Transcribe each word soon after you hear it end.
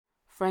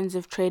friends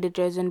of Trader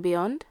Joe's and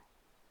beyond.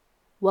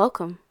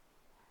 Welcome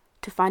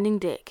to Finding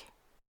Dick.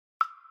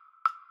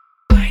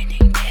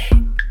 Finding Dick.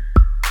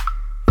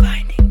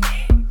 Finding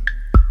Dick.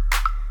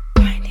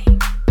 Finding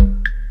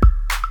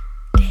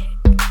Dick.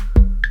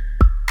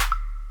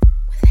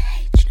 With a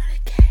H, not a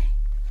K.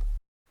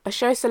 A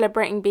show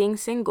celebrating being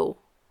single,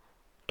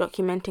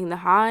 documenting the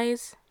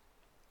highs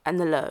and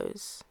the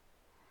lows,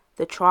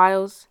 the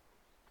trials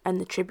and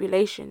the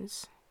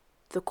tribulations,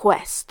 the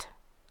quest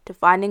to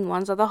finding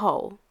one's other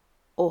whole,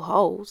 or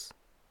holes,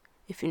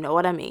 if you know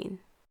what I mean.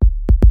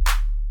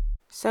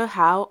 So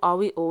how are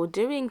we all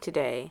doing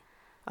today?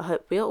 I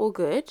hope we are all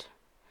good.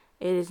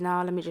 It is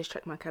now, let me just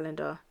check my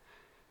calendar.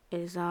 It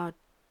is now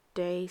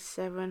day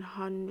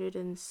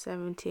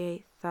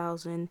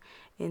 778,000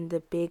 in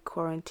the big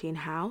quarantine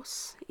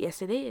house.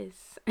 Yes, it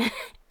is.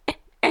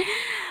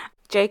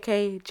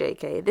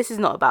 JK, this is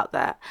not about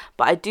that.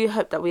 But I do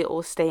hope that we're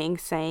all staying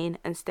sane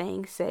and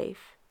staying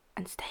safe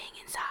and staying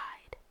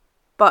inside.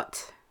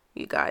 But,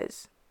 you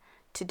guys,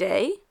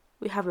 today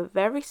we have a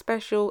very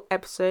special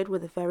episode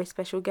with a very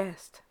special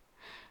guest.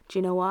 Do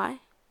you know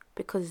why?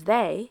 Because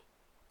they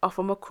are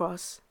from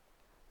across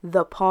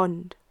the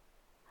pond.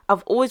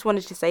 I've always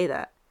wanted to say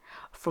that.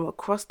 From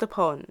across the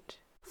pond.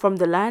 From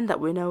the land that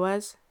we know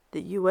as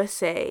the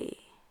USA.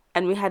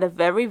 And we had a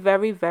very,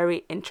 very,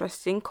 very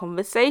interesting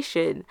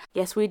conversation.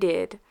 Yes, we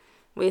did.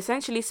 We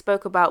essentially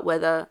spoke about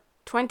whether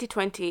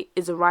 2020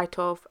 is a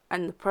write-off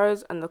and the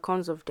pros and the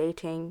cons of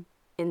dating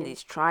in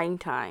these trying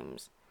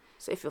times.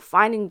 So if you're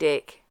finding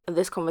dick,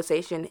 this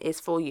conversation is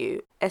for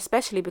you.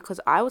 Especially because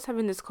I was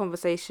having this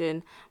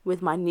conversation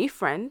with my new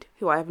friend,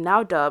 who I have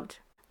now dubbed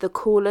the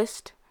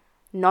coolest,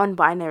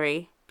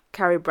 non-binary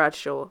Carrie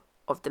Bradshaw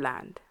of the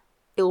land.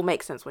 It will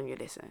make sense when you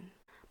listen.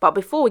 But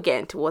before we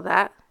get into all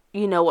that,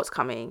 you know what's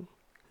coming.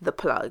 The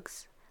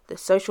plugs. The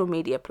social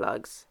media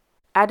plugs.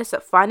 Add us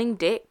at Finding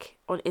Dick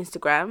on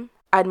Instagram.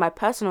 Add my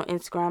personal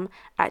Instagram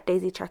at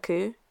Daisy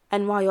Chaku.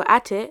 And while you're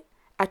at it,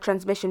 at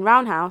Transmission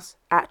Roundhouse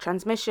at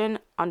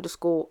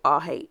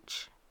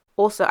transmission_RH.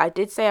 Also, I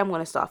did say I'm going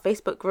to start a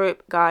Facebook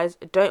group. Guys,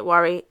 don't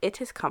worry, it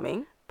is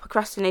coming.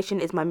 Procrastination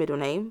is my middle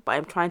name, but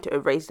I'm trying to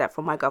erase that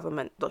from my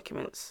government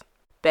documents.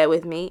 Bear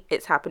with me,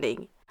 it's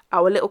happening.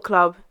 Our little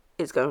club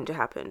is going to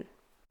happen.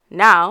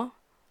 Now,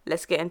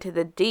 let's get into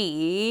the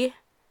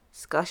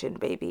discussion,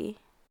 baby.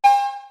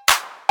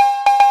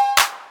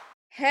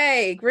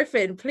 Hey,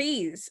 Griffin,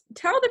 please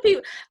tell the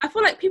people. I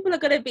feel like people are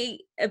going to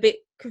be a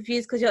bit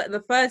confused because you're like the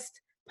first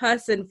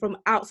person from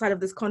outside of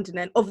this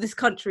continent, of this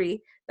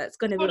country, that's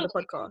going to be on the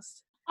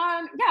podcast.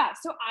 Yeah,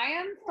 so I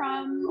am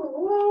from,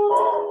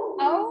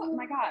 oh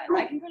my God,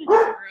 I can go to a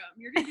different room.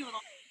 You're going to do a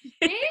little,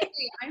 hey,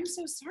 I'm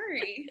so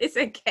sorry. It's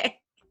okay.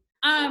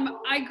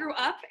 I grew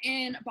up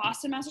in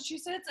Boston,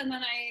 Massachusetts, and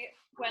then I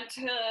went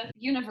to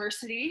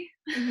university.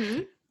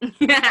 Mm-hmm.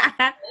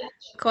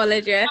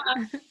 College, yeah.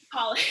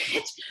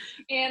 College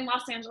in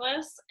Los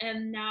Angeles,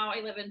 and now I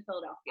live in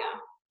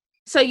Philadelphia.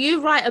 So you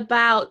write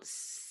about,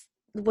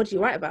 what do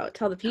you write about?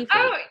 Tell the people.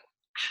 Oh,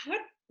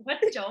 what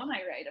don't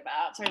I write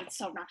about? Sorry, it's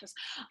so obnoxious.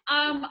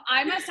 I'm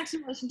a sex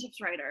and relationships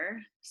writer.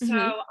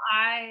 So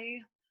I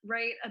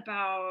write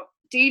about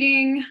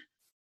dating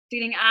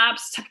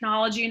apps,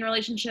 technology and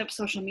relationships,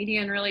 social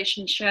media and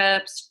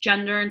relationships,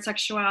 gender and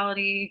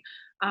sexuality.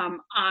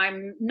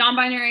 I'm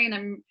non-binary, and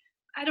I'm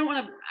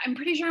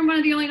pretty sure I'm one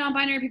of the only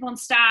non-binary people on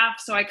staff.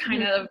 So I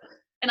kind of,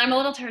 and I'm a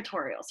little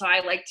territorial. So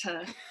I like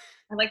to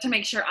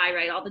make sure I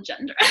write all the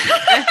gender.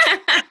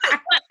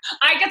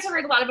 I get to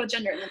write a lot about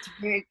gender, and that's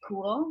very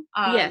cool.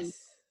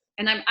 Yes.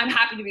 And I'm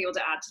happy to be able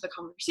to add to the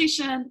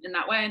conversation in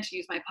that way and to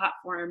use my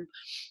platform.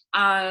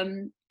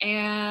 And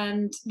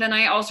then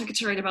I also get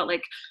to write about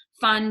like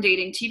fun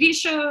dating TV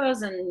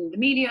shows and the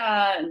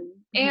media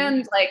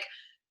and like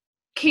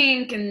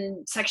kink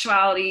and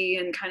sexuality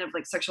and kind of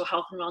like sexual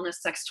health and wellness,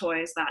 sex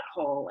toys, that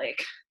whole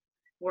like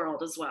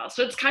world as well.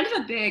 So it's kind of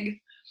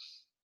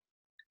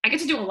I get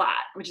to do a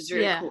lot, which is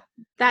really cool.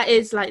 That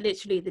is like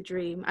literally the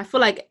dream. I feel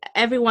like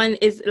everyone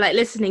is like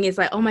listening is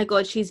like, oh my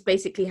God, she's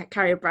basically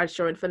Carrie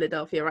Bradshaw in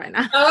Philadelphia right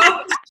now.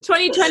 Oh.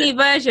 2020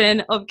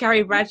 version of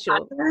Carrie Bradshaw.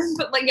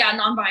 But like, yeah,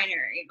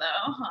 non-binary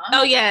though, huh?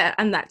 Oh yeah,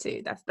 and that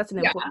too. That's an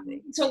important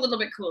thing. It's a little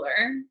bit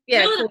cooler.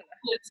 Yeah,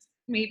 it's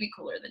maybe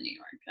cooler than New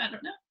York. I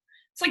don't know.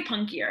 It's like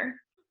punkier.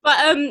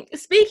 But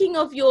speaking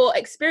of your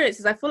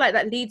experiences, I feel like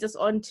that leads us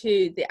on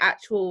to the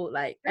actual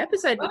like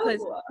episode because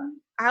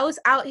I was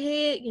out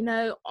here, you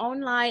know,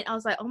 online. I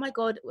was like, oh my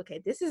God, okay,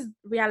 this is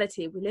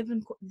reality. We're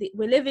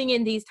living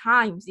in these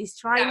times, these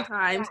trying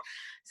times.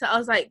 So I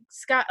was like,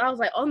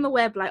 on the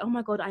web, like, oh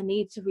my God, I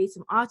need to read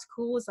some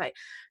articles. Like,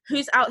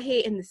 who's out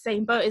here in the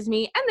same boat as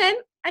me? And then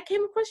I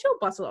came across your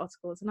bustle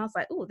articles, and I was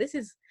like, oh, this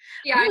is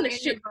I'm in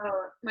your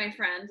boat, my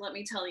friend. Let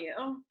me tell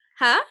you.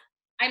 Huh?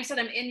 I said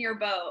I'm in your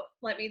boat.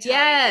 Let me tell you.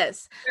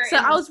 Yes. So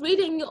I was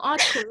reading your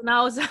article, and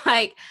I was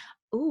like,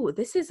 oh,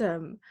 this is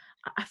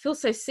I feel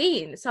so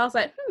seen. So I was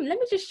like, let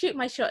me just shoot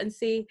my shot and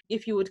see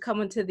if you would come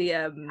onto the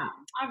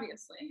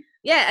obviously.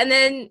 Yeah, and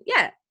then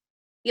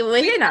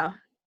we're here now.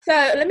 So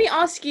let me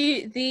ask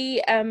you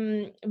the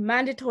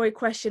mandatory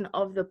question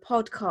of the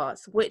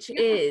podcast, which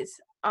is,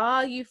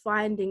 are you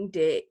finding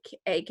dick,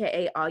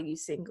 aka are you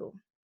single?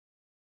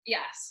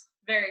 Yes,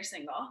 very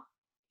single.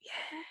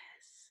 Yes.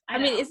 I I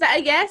mean, know. is that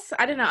a yes?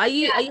 I don't know. Are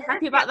you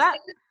happy about Yes, that?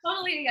 it is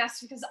totally a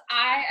yes, because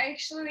I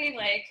actually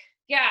like,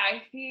 yeah,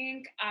 I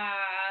think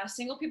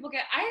single people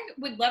get, I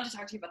would love to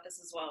talk to you about this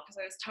as well, because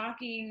I was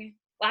talking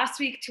last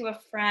week to a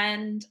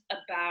friend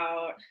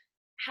about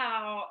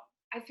how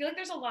I feel like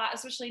there's a lot,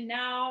 especially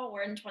now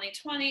we're in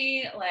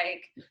 2020,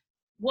 like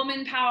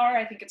woman power.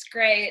 I think it's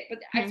great, but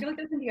I feel like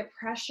there's gonna be a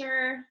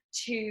pressure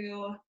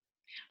to,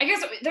 I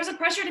guess there's a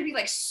pressure to be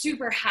like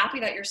super happy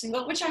that you're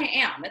single, which I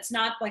am. It's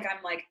not like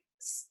I'm like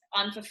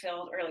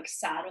unfulfilled or like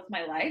sad with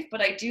my life,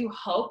 but I do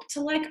hope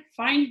to like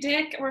find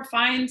dick or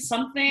find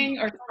something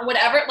or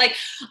whatever. Like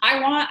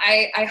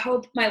I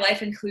hope my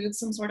life includes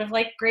some sort of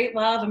like great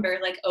love. I'm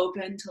very like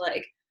open to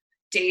like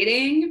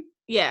dating.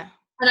 Yeah.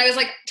 And I was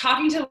like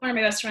talking to one of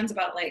my best friends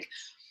about like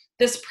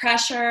this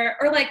pressure,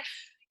 or like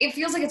it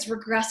feels like it's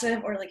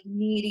regressive or like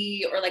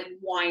needy or like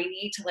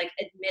whiny to like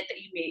admit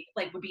that you may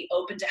like would be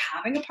open to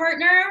having a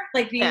partner,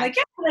 like being like,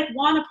 yeah, I like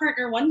want a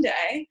partner one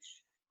day.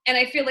 And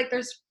I feel like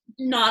there's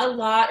not a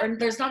lot, or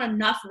there's not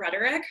enough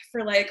rhetoric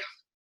for like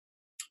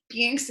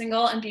being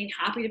single and being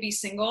happy to be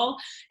single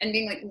and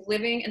being like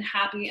living and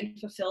happy and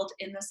fulfilled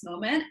in this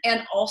moment,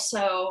 and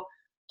also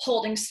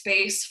holding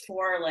space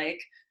for like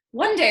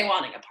one day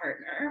wanting a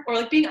partner or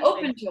like being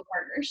open to a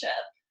partnership.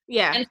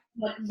 Yeah. And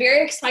I'm like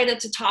very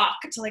excited to talk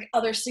to like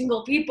other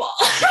single people.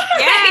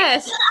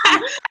 Yes.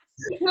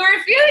 Who are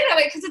feeling that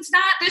way, because it's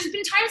not, there's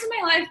been times in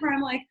my life where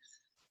I'm like,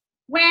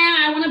 when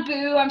I want to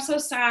boo, I'm so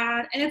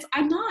sad, and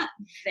I'm not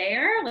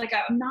there, like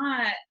I'm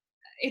not,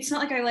 it's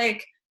not like I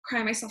like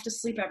cry myself to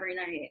sleep every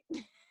night,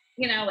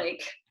 you know,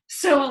 like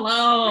so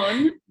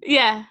alone.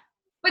 Yeah.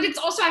 But it's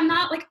also, I'm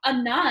not like a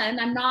nun,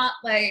 I'm not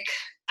like,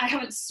 I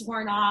haven't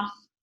sworn off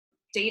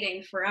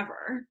dating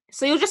forever.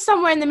 So you're just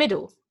somewhere in the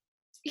middle.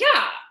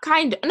 Yeah.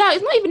 Kind of. No,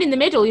 it's not even in the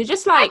middle. You're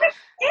just like,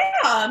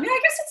 I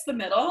guess it's the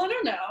middle. I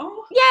don't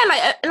know.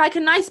 yeah, like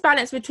a nice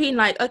balance between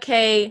like,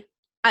 okay,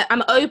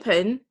 I'm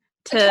open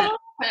to.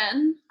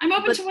 I'm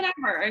open to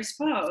whatever, I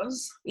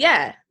suppose.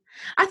 Yeah.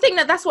 I think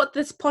that's what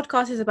this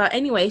podcast is about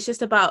anyway. It's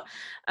just about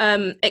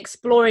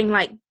exploring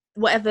like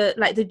whatever,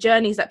 like the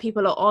journeys that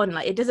people are on.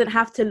 Like it doesn't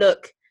have to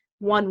look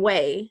one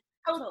way.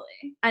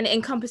 Totally. And it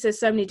encompasses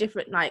so many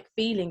different like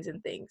feelings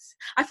and things.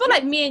 I feel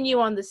like me and you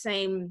are on the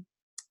same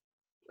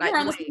like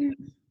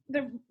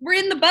we're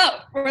in the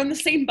boat. We're in the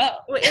same boat.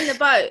 We're in the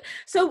boat.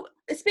 So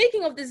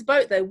speaking of this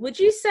boat though, would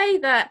you say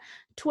that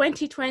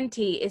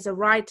 2020 is a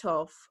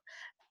write-off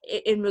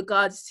in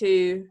regards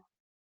to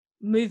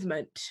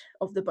movement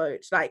of the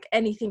boat, like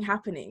anything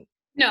happening?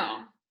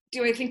 No.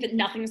 Do I think that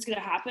nothing's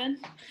gonna happen?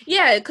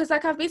 Yeah, because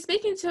like I've been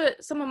speaking to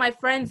some of my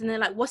friends and they're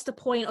like, what's the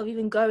point of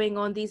even going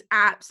on these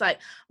apps? Like,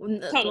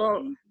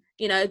 totally.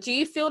 You know, do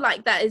you feel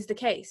like that is the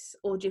case,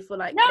 or do you feel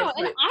like no?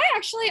 And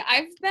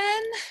I've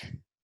been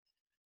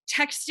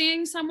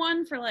texting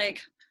someone for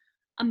like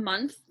a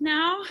month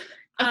now.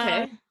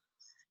 Okay.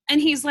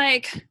 And he's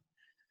like,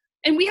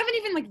 and we haven't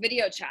even like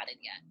video chatted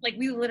yet. Like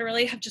we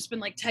literally have just been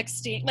like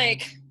texting,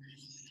 like,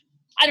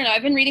 I don't know,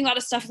 I've been reading a lot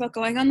of stuff about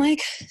going on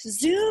like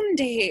Zoom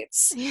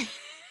dates,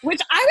 which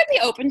I would be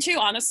open to,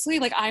 honestly.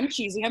 Like I'm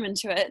cheesy, I'm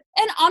into it.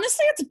 And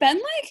honestly, it's been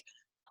like,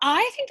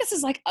 I think this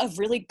is like a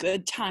really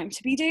good time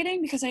to be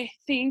dating, because I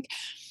think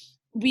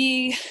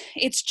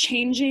it's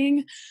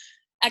changing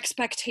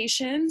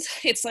expectations.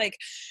 It's like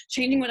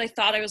changing what I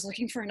thought I was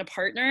looking for in a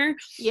partner.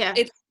 Yeah.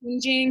 It's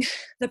changing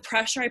the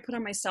pressure I put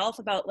on myself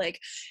about like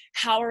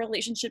how a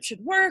relationship should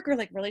work, or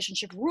like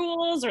relationship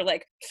rules, or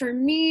like for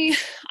me,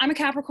 I'm a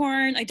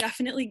Capricorn. I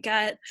definitely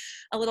get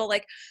a little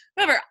like,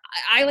 whatever.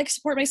 I like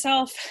support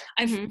myself.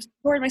 I've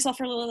supported myself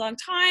for a little long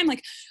time.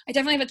 Like I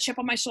definitely have a chip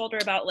on my shoulder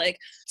about like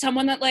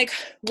someone that like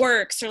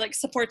works or like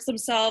supports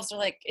themselves or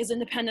like is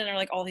independent or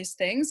like all these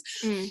things.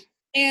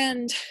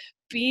 And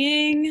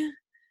being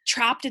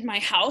trapped in my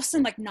house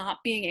and like not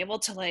being able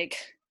to like,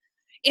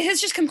 it has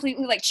just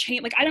completely like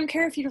changed. Like I don't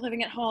care if you're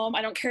living at home,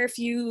 I don't care if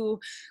you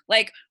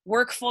like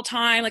work full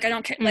time, like I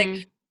don't care,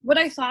 like what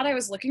I thought I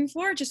was looking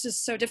for just is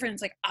so different.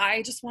 It's like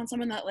I just want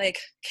someone that like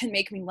can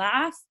make me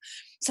laugh,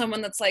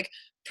 someone that's like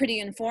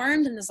pretty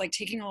informed and is like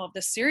taking all of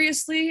this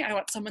seriously. I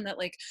want someone that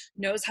like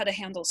knows how to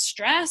handle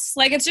stress.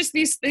 Like it's just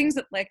these things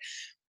that like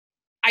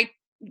I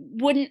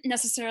wouldn't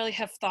necessarily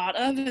have thought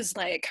of as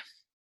like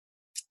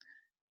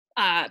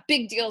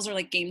big deals or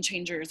like game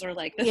changers or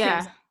like the things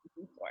I'm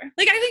looking for.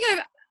 Like I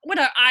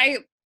think I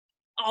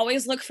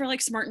always look for like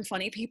smart and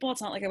funny people.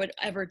 It's not like I would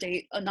ever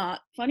date a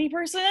not funny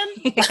person.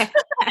 But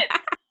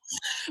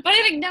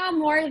I think now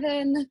more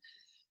than,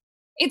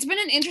 it's been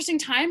an interesting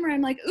time where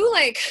I'm like, ooh,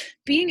 like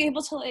being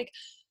able to like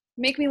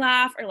make me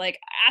laugh, or like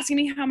asking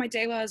me how my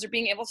day was, or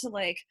being able to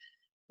like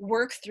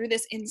work through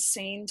this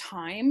insane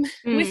time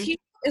with you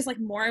is like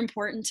more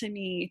important to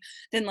me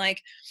than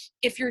like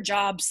if your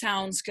job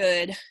sounds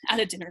good at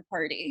a dinner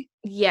party.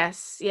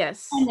 Yes.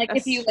 And like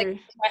if you like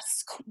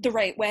dress the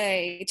right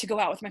way to go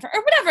out with my friend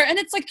or whatever. And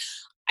it's like,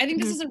 I think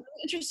this Mhm. is a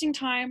really interesting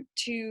time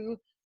to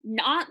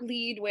not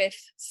lead with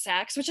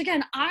sex, which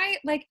again, I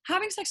like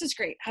having sex is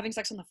great. Having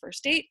sex on the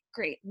first date,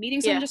 great. Meeting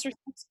someone Yeah. just for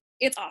sex,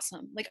 it's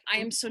awesome. Like I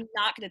am so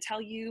not going to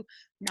tell you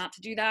not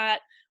to do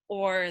that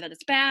or that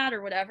it's bad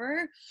or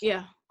whatever.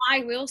 Yeah. I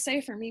will say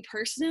for me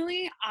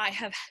personally, I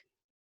have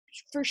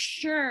for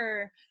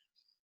sure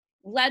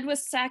led with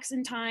sex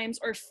in times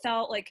or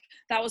felt like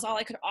that was all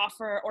I could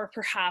offer, or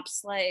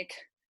perhaps like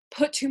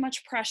put too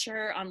much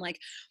pressure on like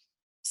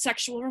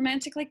sexual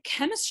romantic like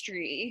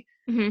chemistry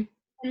Mhm.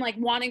 and like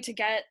wanting to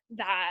get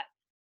that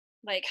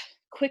like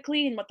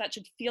quickly and what that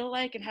should feel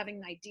like and having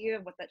an idea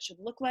of what that should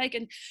look like,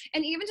 and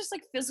even just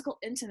like physical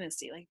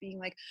intimacy, like being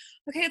like,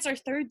 okay, it's our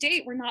third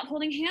date, we're not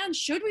holding hands,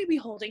 should we be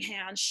holding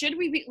hands, should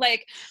we be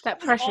like That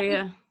just pressure, all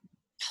yeah.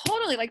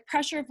 totally like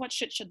pressure of what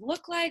shit should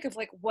look like, of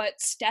like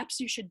what steps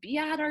you should be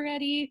at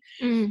already.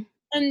 Mm.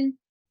 And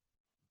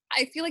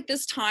I feel like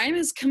this time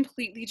is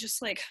completely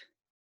just like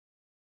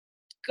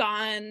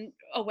gone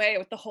away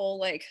with the whole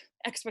like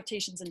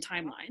expectations and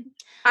timeline.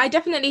 I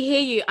definitely hear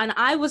you, and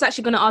I was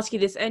actually going to ask you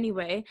this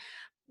anyway,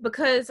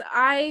 because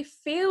I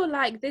feel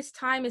like this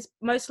time is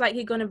most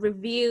likely going to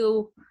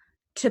reveal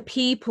to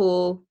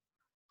people.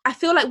 I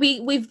feel like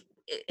we've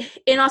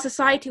in our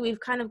society we've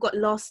kind of got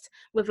lost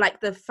with like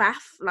the faff,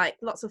 like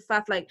lots of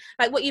faff, like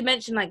what you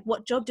mentioned, like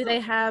what job do they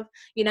have,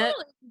 you know?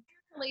 Totally.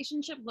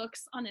 Relationship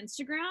looks on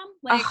Instagram.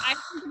 Like I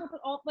Oh, think about it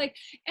all like,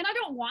 and I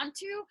don't want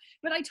to,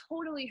 but I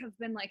totally have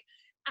been like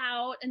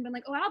out and been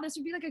like, oh wow, this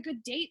would be like a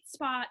good date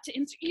spot to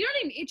you know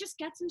what I mean? It just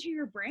gets into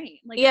your brain,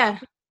 like how yeah,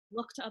 things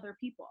look to other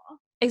people.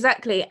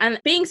 exactly. And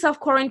being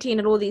self-quarantined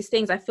and all these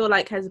things, I feel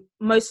like has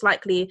most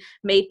likely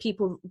made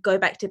people go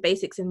back to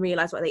basics and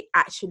realize what they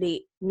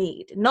actually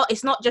need.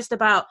 It's not just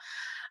about,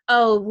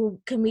 oh,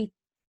 well,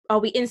 are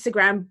we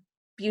Instagram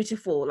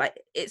beautiful? Like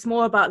it's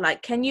more about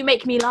like, can you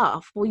make me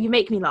laugh? Will you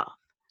make me laugh?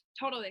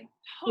 Totally.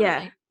 Yeah.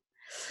 Totally.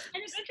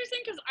 And it's interesting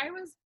because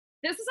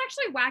this is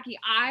actually wacky.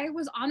 I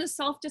was on a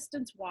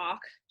self-distance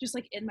walk just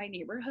like in my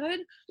neighborhood,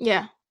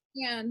 Yeah.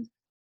 and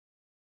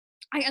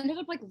I ended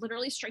up like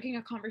literally striking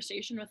a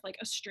conversation with like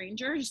a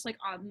stranger just like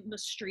on the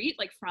street,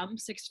 like from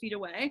 6 feet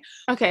away.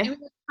 Okay. And we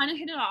kind of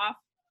hit it off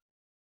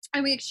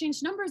and we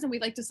exchanged numbers and we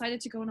like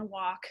decided to go on a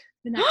walk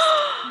the next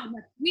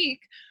week.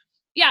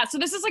 Yeah, so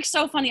this is like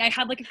so funny. I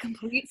had like a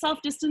complete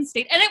self-distance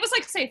date and it was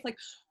like safe. Like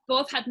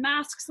both had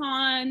masks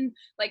on,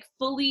 like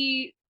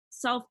fully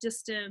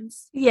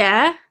self-distance.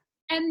 Yeah.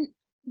 And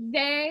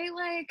they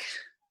like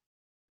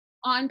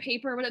on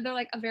paper, but they're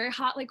like a very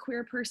hot like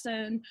queer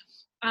person.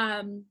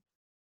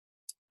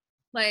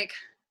 Like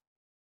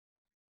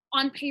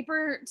on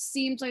paper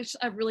seems like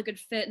a really good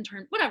fit in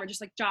terms whatever,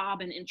 just like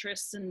job and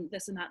interests and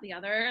this and that and the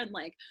other, and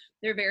like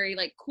they're very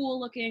like cool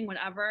looking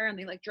whatever, and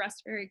they like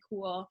dress very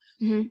cool,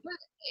 Hmm. but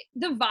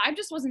the vibe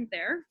just wasn't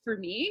there for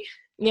me.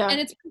 Yeah. And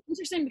it's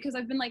interesting because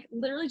I've been like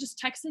literally just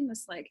texting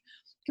this like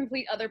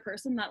complete other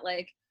person that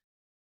like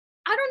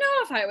I don't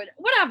know if I would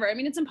whatever. I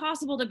mean, it's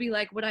impossible to be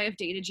like, would I have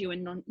dated you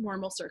in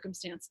normal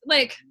circumstance?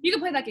 Like you can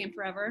play that game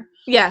forever.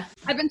 Yeah.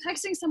 I've been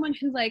texting someone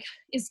who like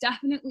is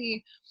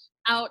definitely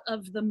out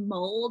of the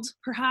mold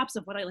perhaps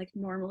of what I like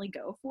normally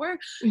go for,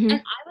 Hmm. and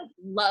I like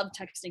love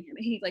texting him.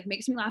 He like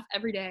makes me laugh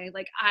every day.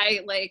 Like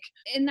I like,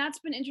 and that's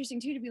been interesting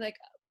too, to be like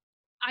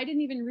I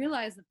didn't even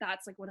realize that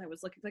that's like what I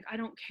was looking like. I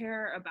don't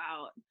care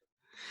about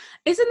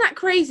Isn't that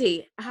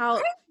crazy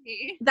how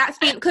crazy. that's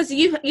been, because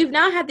you've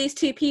now had these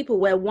two people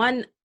where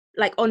one,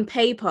 like on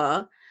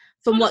paper,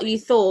 from what Totally. you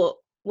thought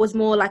was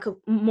more like a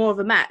more of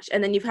a match,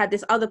 and then you've had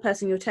this other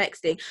person you're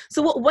texting.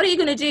 So what are you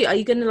going to do? Are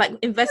you going to like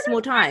invest more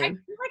I time?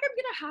 feel like I'm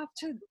gonna have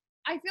to.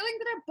 I feel like I'm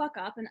gonna buck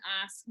up and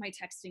ask my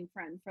texting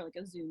friend for like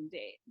a Zoom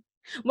date.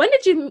 When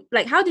did you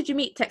like, how did you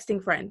meet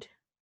texting friend?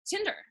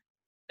 Tinder,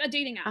 a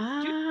dating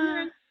app. Do you have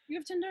Tinder? Ah, Do you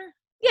have Tinder?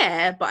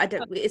 yeah, but I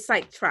don't, it's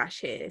like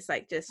trash here. It's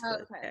like just Oh,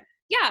 for, okay.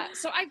 yeah. Yeah.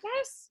 So I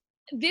guess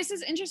this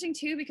is interesting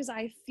too because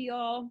I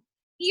feel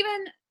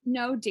even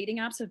no dating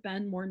apps have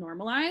been more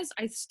normalized,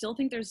 I still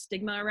think there's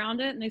stigma around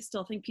it, and I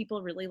still think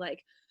people really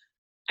like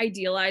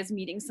idealize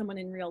meeting someone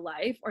in real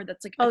life, or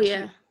that's like a Oh cute,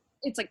 yeah.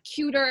 it's like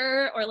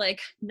cuter or like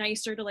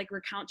nicer to like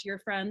recount to your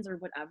friends or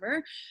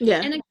whatever.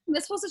 Yeah. And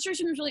this whole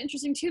situation was really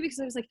interesting too because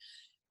I was like,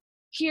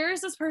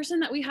 here's this person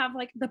that we have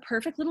like the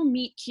perfect little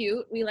meet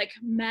cute. We like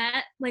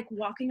met like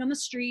walking on the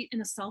street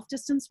in a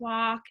self-distance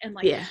walk, and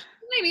like, Yeah. you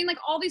know what I mean, like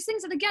all these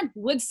things that again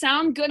would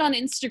sound good on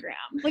Instagram.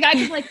 Like I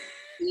could like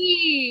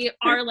see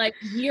our like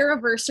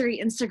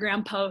year-anniversary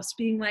Instagram post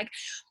being like,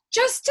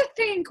 just to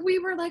think we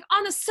were like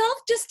on a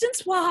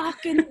self-distance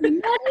walk and we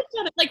met each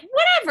other, like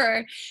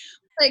whatever.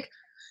 Like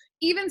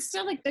even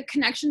still, like the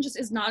connection just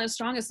is not as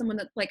strong as someone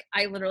that like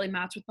I literally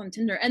matched with on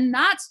Tinder. And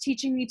that's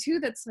teaching me too,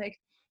 that's like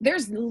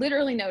there's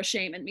literally no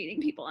shame in meeting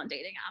people on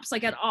dating apps,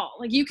 like at all.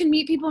 Like you can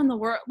meet people in the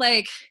world,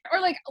 like, or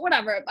like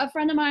whatever. A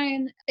friend of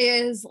mine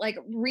is like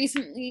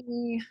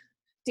recently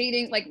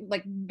dating,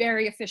 like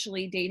very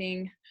officially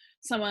dating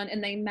someone,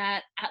 and they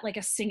met at like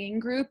a singing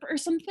group or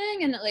something.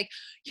 And like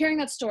hearing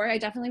that story, I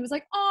definitely was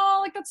like, oh,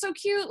 like that's so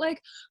cute.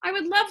 Like I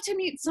would love to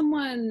meet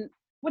someone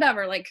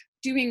whatever, like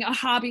doing a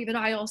hobby that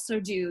I also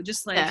do,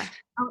 just like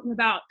out and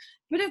about.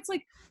 But it's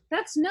like,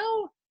 that's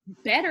no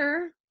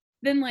better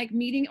than like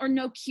meeting, or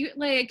no cute,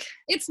 like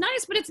it's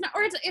nice, but it's not,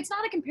 or it's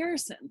not a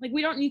comparison. Like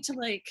we don't need to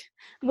like,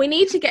 we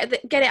need to get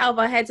it out of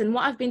our heads. And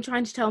what I've been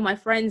trying to tell my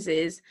friends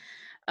is,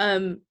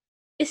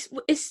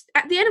 it's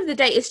at the end of the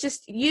day, it's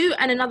just you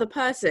and another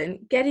person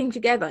getting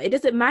together. It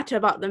doesn't matter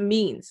about the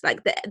means.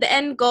 Like the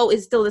end goal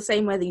is still the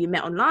same, whether you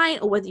met online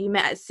or whether you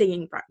met at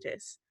singing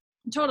practice.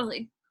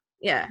 totally.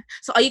 Yeah.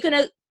 So are you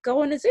gonna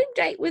go on a Zoom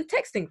date with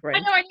texting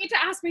friends? I know, I need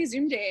to ask my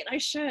Zoom date. I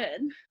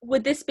should.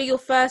 Would this be your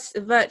first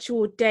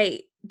virtual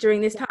date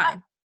during this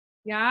time?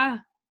 Yeah.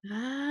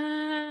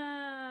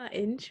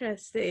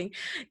 Interesting.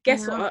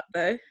 Guess what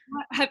though?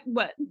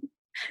 What?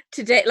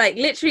 Today, like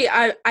literally,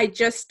 I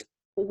just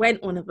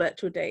went on a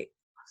virtual date.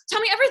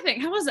 Tell me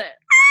everything. How was it?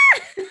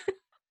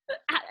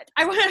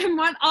 I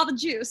want all the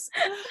juice.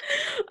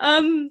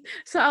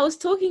 So I was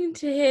talking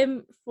to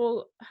him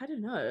for, I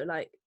don't know,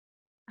 like,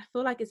 I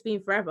feel like it's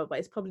been forever, but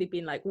it's probably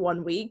been like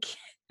 1 week.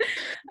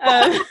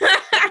 6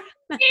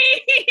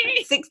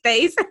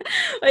 days.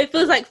 It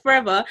feels like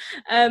forever.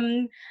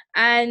 And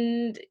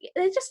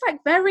they're just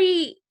like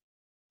very,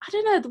 I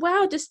don't know, the way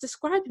I'll just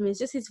describe him is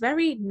just he's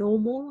very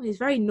normal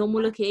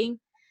looking,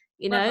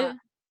 you know.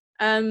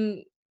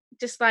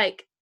 Just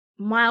like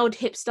mild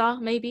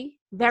hipster, maybe.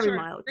 Very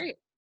mild. Great.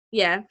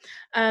 Yeah.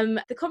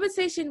 The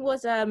conversation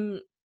was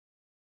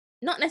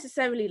not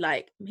necessarily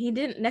like, he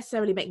didn't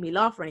necessarily make me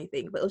laugh or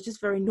anything, but it was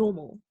just very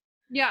normal.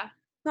 Yeah.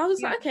 So I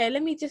was like, okay,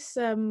 let me just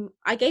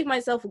I gave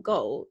myself a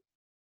goal.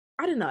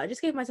 I don't know, I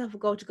just gave myself a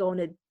goal to go on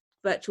a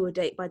virtual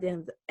date by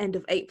the end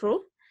of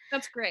April.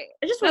 That's great.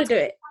 I just want to do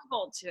it. My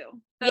goal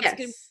too. That's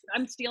good.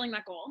 I'm stealing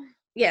that goal.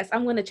 Yes,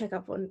 I'm going to check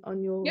up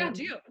on your... Yeah,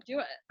 do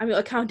it. I'm your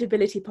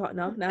accountability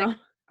partner now.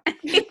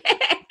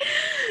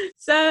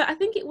 So I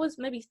think it was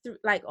maybe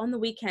like on the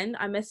weekend,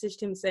 I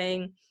messaged him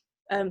saying,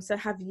 so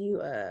have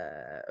you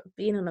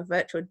been on a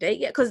virtual date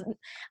yet? Because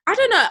I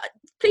don't know,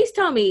 please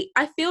tell me.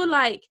 I feel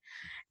like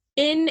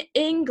in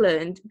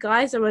England,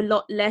 guys are a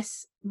lot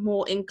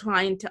more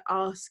inclined to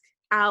ask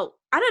out.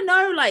 I don't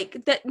know,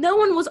 like that no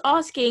one was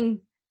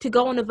asking to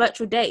go on a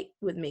virtual date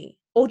with me,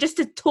 or just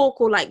to talk,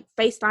 or like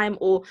FaceTime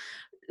or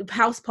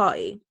house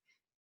party.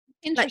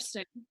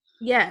 Interesting. Like,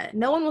 yeah,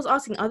 no one was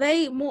asking. Are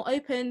they more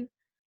open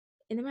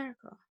in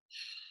America?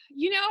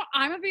 You know,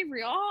 I'm gonna be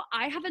real.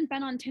 I haven't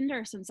been on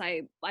Tinder since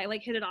I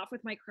like hit it off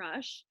with my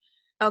crush.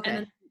 Okay.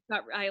 And then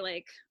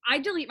I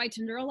delete my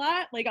Tinder a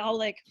lot. Like I'll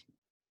like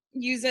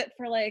use it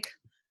for like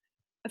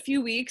a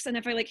few weeks, and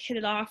if I like hit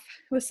it off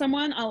with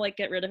someone, I'll like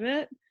get rid of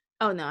it.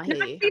 Oh no, I hear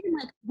you. Even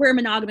like we're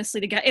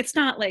monogamously together. It's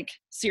not like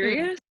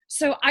serious.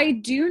 So I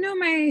do know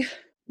my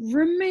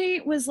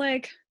roommate was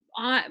like,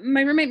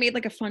 my roommate made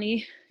like a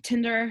funny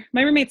Tinder.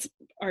 My roommates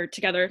are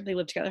together. They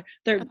live together.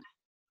 They're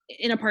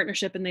in a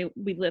partnership, and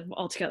we live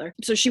all together.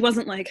 So she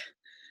wasn't like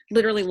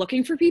literally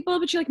looking for people,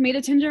 but she like made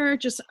a Tinder.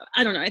 Just,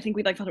 I don't know. I think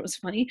we like thought it was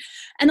funny.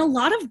 And a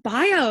lot of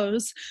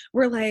bios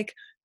were like,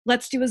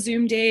 let's do a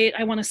Zoom date.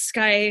 I want to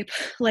Skype.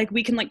 Like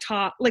we can like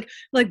talk, like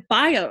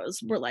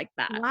bios were like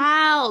that.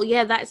 Wow.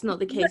 Yeah. That's not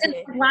the case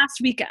here. Last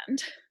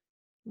weekend.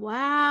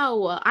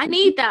 Wow. I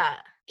need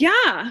that.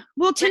 Yeah.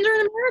 Well, Tinder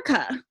in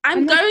America.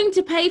 I'm going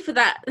to pay for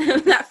that,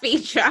 that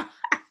feature.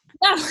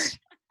 Yeah.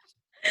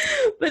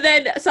 But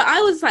then, so I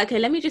was like, okay,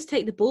 let me just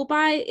take the bull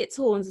by its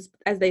horns,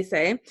 as they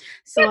say.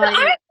 So yeah, I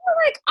feel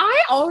like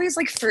I always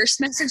like first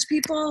message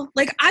people.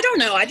 Like, I don't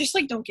know. I just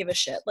like don't give a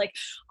shit. Like,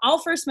 I'll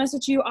first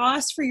message you. I'll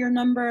ask for your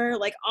number.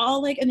 Like,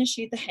 I'll like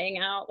initiate the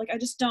hangout. Like, I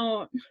just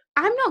don't.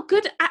 I'm not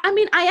good. I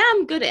mean, I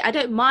am good at it. I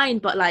don't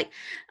mind, but like,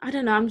 I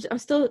don't know. I'm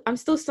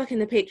still stuck in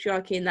the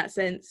patriarchy in that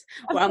sense,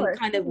 where I'm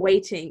kind of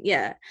waiting.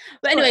 Yeah.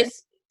 But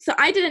anyways. So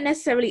I didn't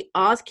necessarily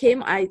ask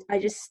him. I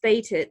just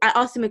stated, I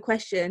asked him a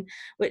question,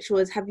 which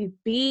was, have you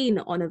been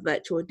on a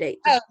virtual date?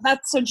 Oh,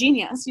 that's so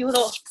genius. You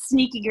little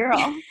sneaky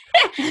girl.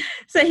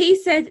 So he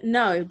said,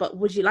 no, but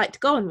would you like to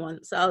go on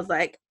one? So I was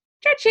like,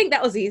 cha-ching,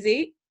 that was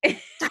easy.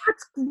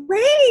 That's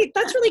great.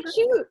 That's really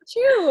cute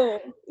too.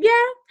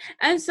 Yeah.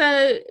 And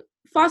so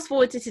fast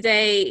forward to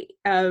today,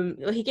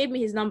 he gave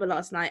me his number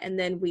last night, and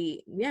then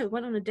we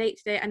went on a date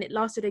today, and it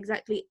lasted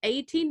exactly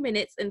 18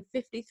 minutes and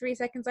 53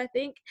 seconds, I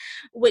think,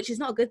 which is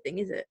not a good thing,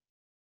 is it?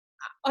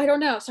 I don't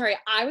know. Sorry,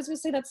 I was gonna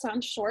say that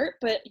sounds short,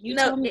 but you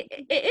no, tell me.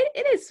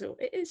 It is short.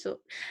 It is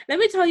short. Let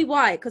me tell you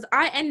why. Because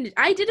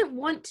I didn't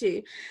want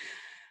to.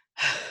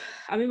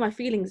 I'm in my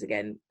feelings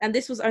again, and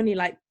this was only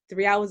like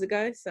 3 hours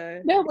ago.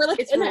 So no, we're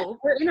like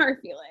we're in our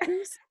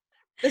feelings.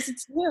 This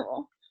is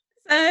new.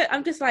 So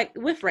I'm just like,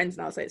 we're friends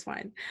now, so it's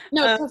fine.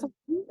 No,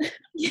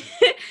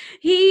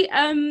 he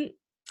like,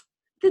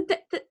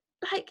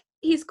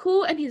 he's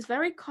cool, and he's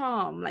very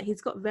calm. Like,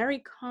 he's got very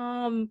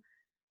calm.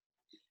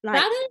 Like,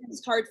 that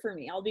is hard for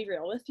me. I'll be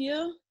real with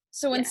you.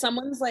 So when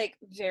someone's like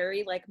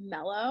very like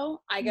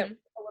mellow, I get a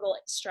little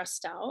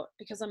stressed out,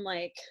 because I'm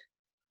like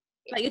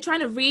you're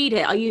trying to read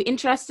it. Are you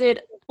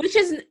interested? Which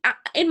is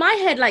in my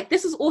head, like,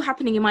 this is all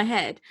happening in my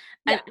head,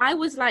 and I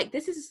was like,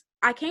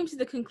 I came to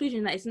the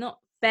conclusion that it's not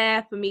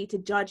fair for me to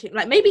judge him.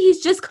 Like, maybe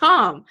he's just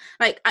calm.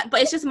 Like,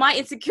 but it's just my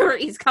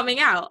insecurities coming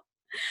out.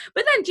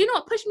 But then, do you know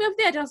what pushed me off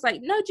the edge? I was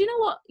like, no, do you know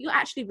what? You're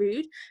actually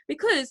rude.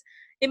 Because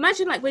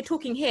imagine, like, we're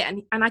talking here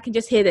and I can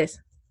just hear this.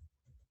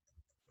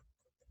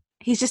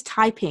 He's just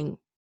typing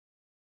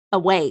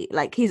away.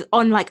 Like, he's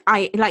on, like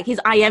he's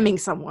IMing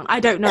someone. I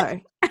don't know.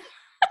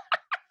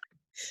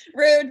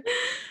 Rude.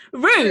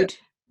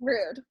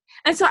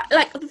 And so,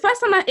 like, the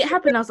first time it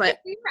happened, I was like, if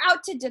we were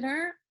out to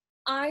dinner,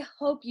 I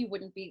hope you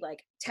wouldn't be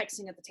like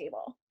texting at the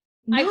table.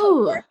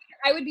 no.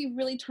 I would be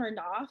really turned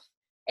off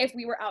if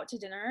we were out to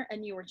dinner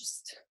and you were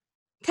just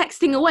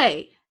texting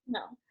away.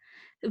 No.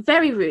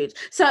 Very rude.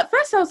 So at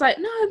first I was like,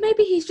 no,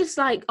 maybe he's just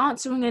like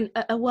answering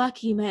a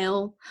work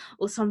email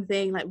or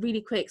something, like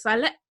really quick. So I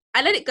let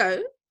it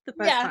go the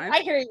first time. I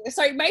hear you.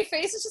 Sorry, my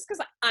face is just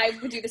because I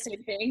would do the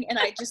same thing, and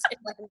I just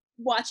like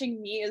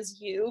watching me as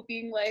you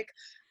being like,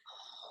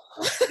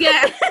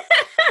 yeah.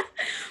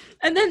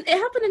 And then it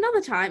happened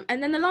another time,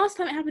 and then the last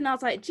time it happened, I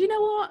was like, do you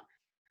know what?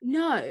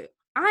 No,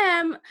 I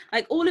am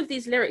like, all of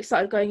these lyrics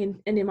started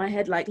going in my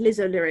head, like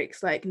Lizzo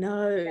lyrics, like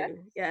no,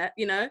 yeah,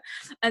 you know.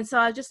 And so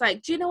I was just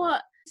like, do you know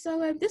what?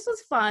 So this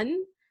was fun.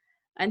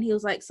 And he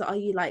was like, so are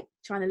you like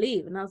trying to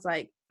leave? And I was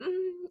like,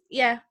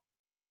 yeah.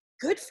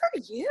 Good for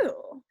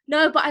you.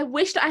 No, but I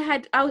wished I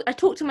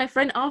talked to my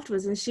friend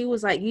afterwards, and she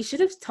was like, you should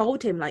have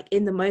told him like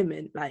in the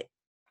moment, like,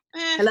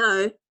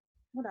 hello.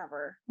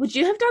 Whatever. Would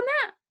you have done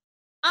that?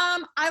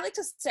 I like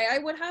to say I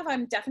would have.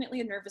 I'm definitely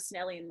a nervous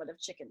Nelly and would have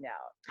chickened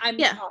out. I'm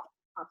not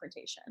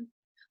confrontation.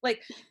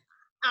 Like,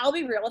 I'll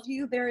be real with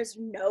you. There is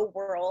no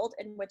world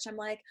in which I'm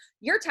like,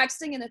 you're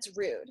texting and it's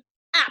rude.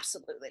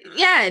 Absolutely not.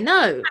 Yeah,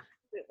 no.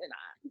 Absolutely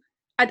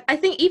not. I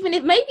think even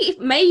if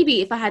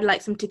maybe if I had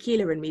like some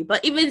tequila in me,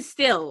 but even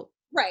still.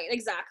 Right,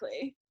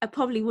 exactly. I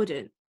probably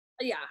wouldn't.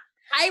 Yeah.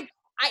 I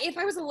if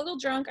I was a little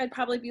drunk, I'd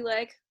probably be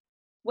like,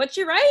 what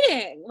you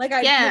writing? Like,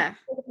 I'd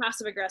make a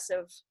passive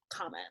aggressive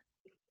comment.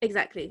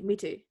 Exactly. Me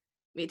too.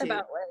 About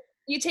like,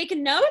 you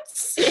taking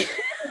notes?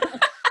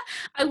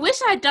 I wish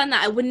I had done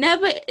that. I would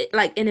never,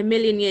 like, in a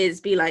million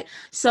years be like,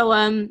 so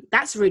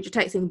that's rude, you're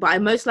texting, but I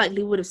most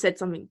likely would have said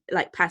something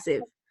like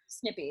passive.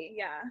 Snippy,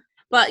 yeah.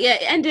 But yeah,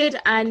 it ended,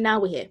 and now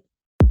we're here.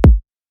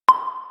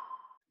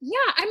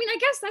 Yeah, I mean, I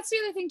guess that's the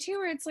other thing too,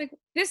 where it's like,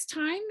 this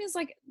time is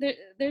like,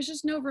 there's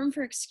just no room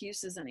for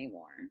excuses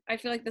anymore. I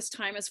feel like this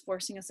time is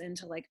forcing us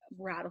into like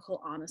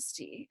radical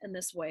honesty in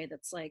this way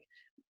that's like,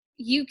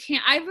 you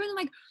can't, I've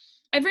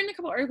written a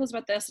couple articles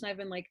about this, and I've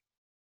been like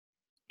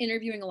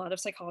interviewing a lot of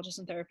psychologists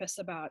and therapists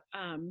about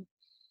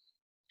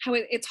how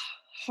it's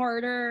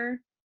harder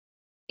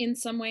in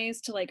some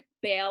ways to like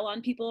bail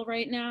on people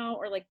right now,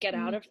 or like get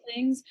out of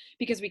things,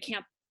 because we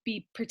can't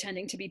be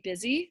pretending to be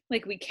busy.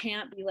 Like, we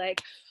can't be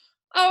like,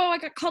 oh, I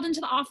got called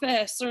into the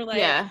office, or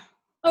like,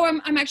 oh,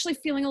 I'm actually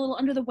feeling a little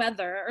under the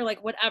weather, or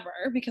like whatever,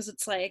 because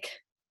it's like,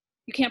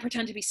 you can't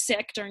pretend to be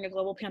sick during a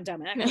global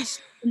pandemic.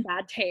 It's in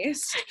bad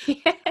taste.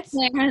 Yes.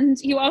 And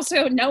you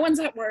also, no one's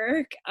at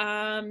work,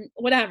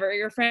 whatever,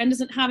 your friend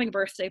isn't having a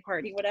birthday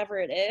party, whatever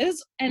it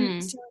is.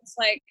 And so it's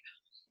like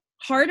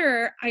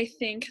harder, I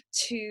think,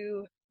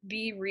 to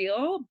be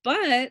real,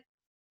 but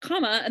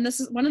and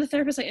this is one of the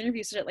therapists I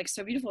interviewed said it like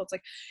so beautiful. It's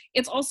like,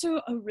 it's also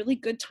a really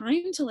good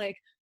time to like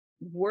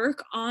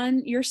work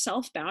on your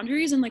self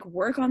boundaries and like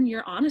work on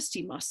your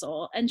honesty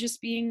muscle, and just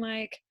being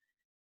like,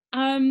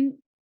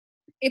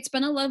 it's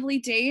been a lovely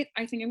date.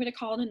 I think I'm going to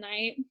call it a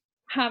night.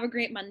 Have a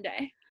great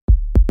Monday.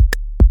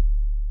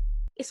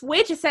 It's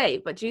weird to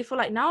say, but do you feel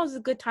like now is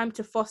a good time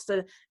to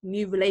foster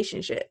new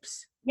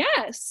relationships?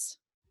 Yes.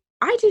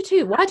 I do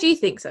too. Why do you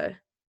think so?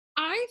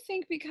 I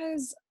think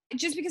because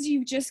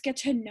you just get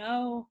to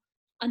know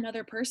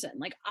another person.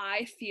 Like,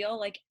 I feel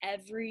like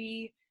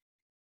every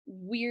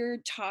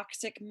weird,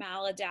 toxic,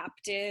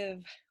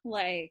 maladaptive,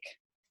 like,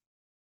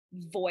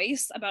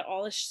 voice about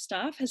all this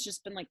stuff has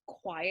just been like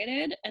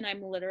quieted, and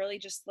I'm literally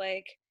just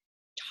like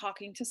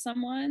talking to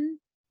someone,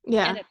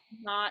 and it's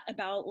not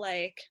about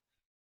like,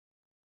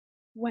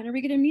 when are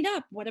we going to meet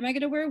up, what am I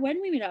going to wear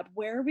when we meet up,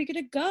 where are we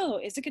going to go,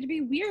 is it going to be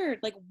weird,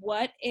 like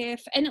what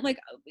if, and like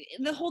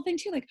the whole thing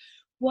too, like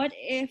what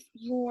if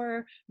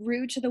you're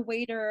rude to the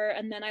waiter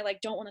and then I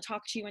like don't want to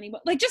talk to you anymore,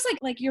 like just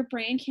like your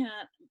brain can't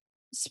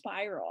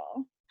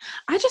spiral.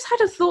 I just had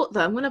a thought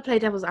though. I'm going to play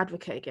devil's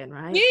advocate again,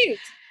 right? Jeez.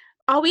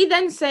 Are we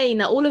then saying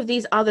that all of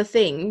these other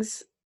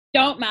things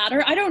don't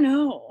matter? I don't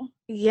know.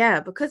 Yeah,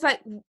 because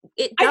like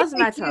it does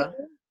matter.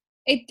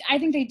 I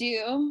think they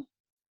do.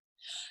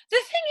 The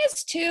thing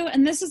is too,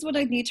 and this is what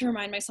I need to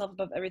remind myself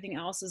above everything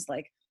else, is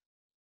like,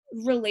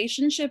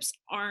 relationships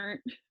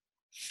aren't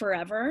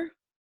forever.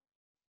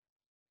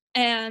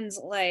 And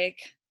like,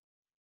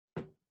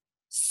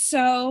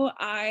 so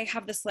I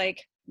have this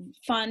like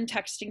fun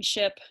texting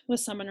ship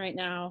with someone right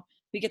now.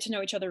 We get to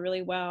know each other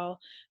really well.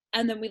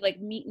 And then we like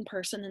meet in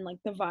person and like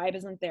the vibe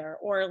isn't there,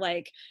 or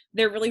like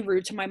they're really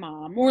rude to my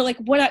mom, or like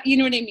what, you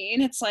know what I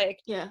mean? It's like,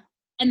 yeah.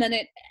 And then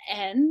it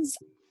ends.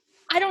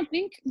 I don't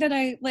think that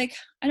I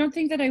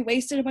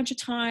wasted a bunch of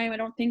time. I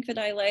don't think that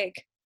I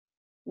like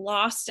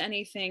lost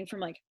anything from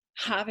like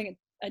having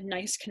a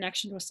nice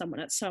connection with someone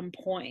at some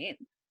point.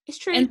 It's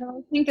true. And so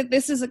I think that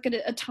this is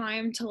a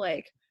time to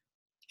like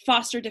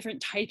foster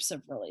different types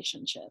of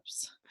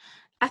relationships.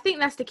 I think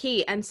that's the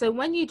key. And so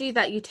when you do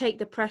that, you take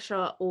the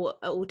pressure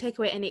or take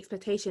away any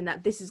expectation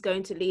that this is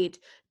going to lead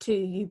to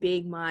you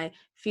being my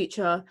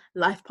future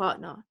life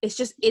partner. It's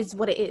just is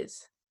what it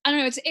is. I don't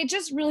know. It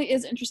just really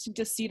is interesting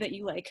to see that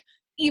you like,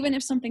 even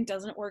if something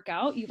doesn't work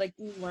out, you like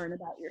learn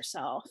about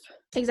yourself.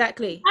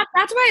 Exactly.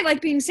 That's why I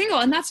like being single.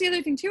 And that's the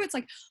other thing too. It's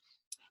like,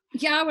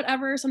 yeah,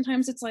 whatever.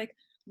 Sometimes it's like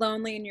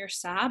lonely and you're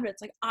sad, but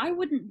it's like, I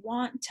wouldn't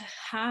want to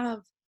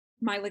have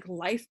my like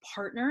life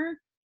partner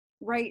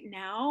right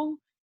now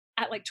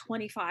at like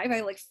 25.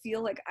 I like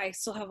feel like I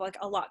still have like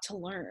a lot to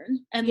learn,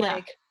 and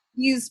like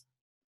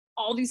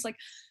all these like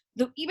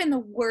even the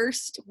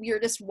worst,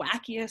 weirdest,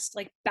 wackiest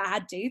like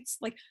bad dates,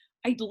 like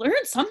I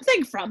learned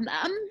something from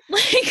them.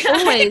 Like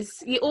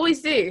you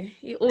always do.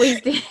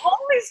 Always do.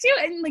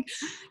 And like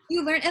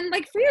you learn, and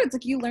like for you it's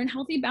like you learn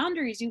healthy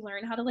boundaries, you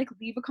learn how to like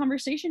leave a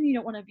conversation you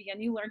don't want to be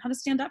in, you learn how to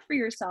stand up for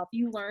yourself,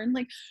 you learn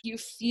like you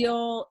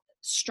feel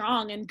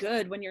strong and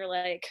good when you're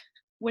like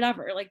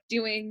whatever, like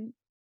doing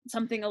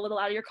something a little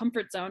out of your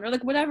comfort zone or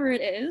like whatever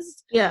it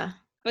is. Yeah.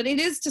 But it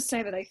is to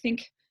say that I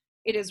think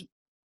it is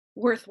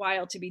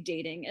worthwhile to be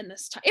dating in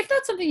this time if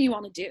that's something you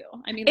want to do.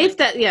 I mean, if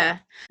that, yeah.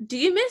 Do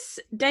you miss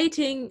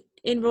dating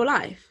in real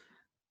life,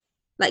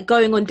 like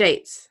going on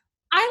dates?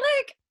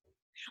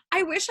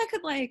 I wish I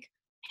could like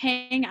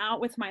hang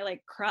out with my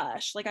like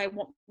crush. Like I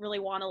won't really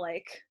want to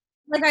like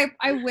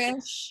I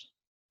wish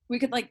we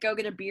could like go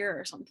get a beer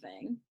or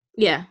something.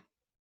 Yeah.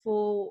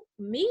 For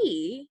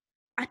me,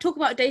 I talk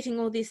about dating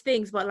all these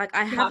things, but like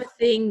I have a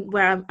thing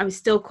where I'm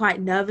still quite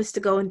nervous to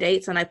go on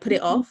dates and I put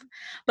it off.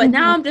 But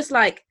now I'm just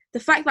like, the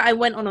fact that I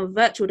went on a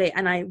virtual date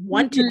and I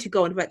wanted to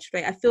go on a virtual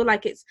date, I feel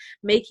like it's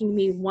making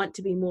me want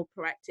to be more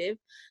proactive.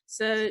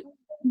 So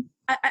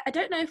I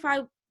don't know if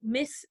I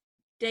miss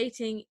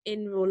dating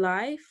in real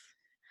life.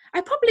 I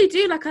probably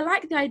do. Like, I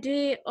like the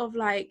idea of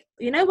like,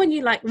 you know, when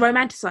you like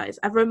romanticize.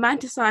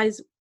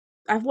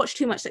 I've watched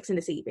too much Sex and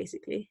the City,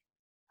 basically.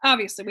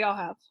 Obviously, we all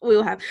have.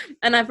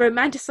 And I've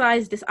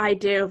romanticized this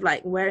idea of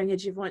like wearing a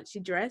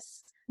Givenchy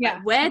dress. Yeah.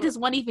 Like, where does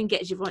one even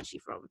get Givenchy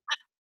from?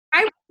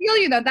 I feel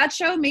you though. That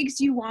show makes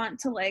you want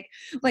to like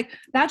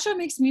that show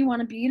makes me want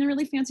to be in a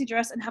really fancy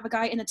dress and have a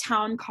guy in a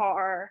town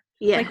car.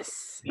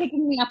 Yes. Like,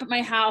 picking me up at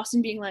my house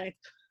and being like,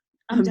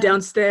 I'm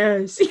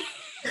downstairs.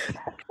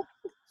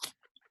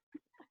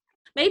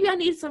 Maybe I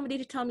need somebody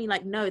to tell me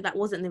like, no, that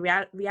wasn't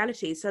the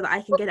reality, so that I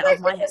can get it out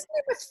of my head.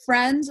 With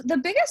friends, the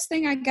biggest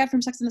thing I get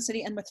from Sex and the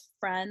City and with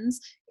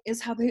friends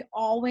is how they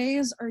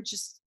always are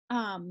just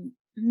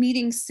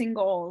meeting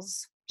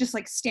singles, just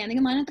like standing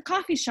in line at the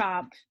coffee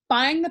shop,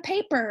 buying the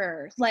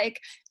paper, like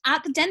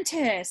at the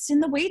dentist,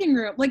 in the waiting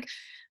room. Like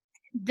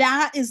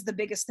that is the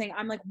biggest thing.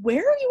 I'm like,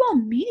 where are you all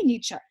meeting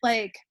each other?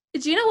 Like,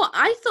 do you know what?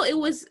 I thought it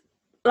was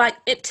like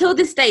till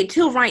this day,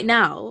 till right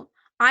now,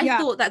 I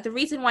thought that the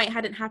reason why it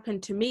hadn't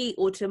happened to me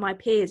or to my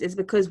peers is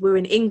because we're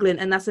in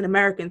England and that's an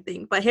American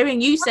thing. But hearing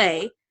you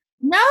say,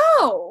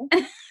 no.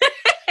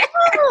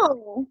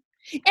 No.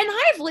 And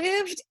I've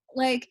lived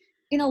like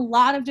in a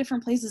lot of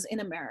different places in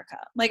America.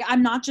 Like,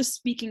 I'm not just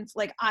speaking,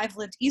 like, I've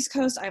lived East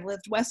Coast, I've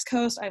lived West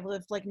Coast, I've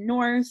lived like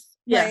North.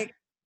 Yeah. Like,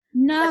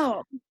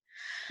 no.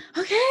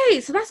 Okay,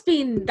 so that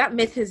thing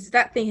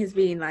has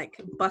been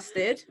like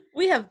busted.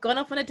 We have gone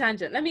off on a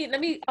tangent. Let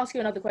me ask you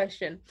another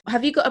question.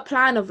 Have you got a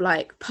plan of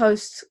like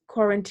post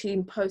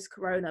quarantine, post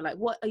corona? Like,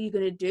 what are you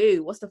gonna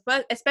do? What's the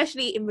first,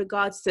 especially in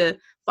regards to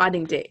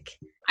finding dick?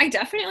 I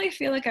definitely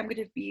feel like I'm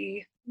gonna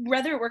be,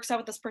 whether it works out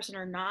with this person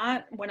or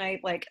not, when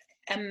I like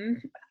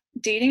am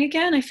dating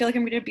again, I feel like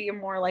I'm gonna be a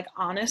more like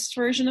honest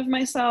version of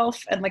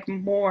myself and like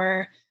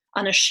more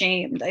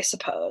unashamed, I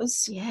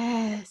suppose.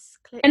 Yes.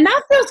 And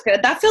that feels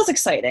good. That feels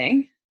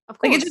exciting. Of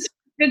course. Like, it's just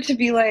good to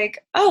be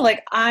like, oh,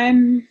 like I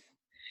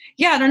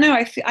don't know.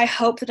 I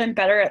hope that I'm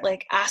better at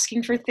like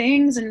asking for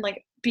things and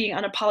like being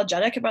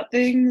unapologetic about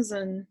things.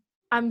 And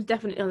I'm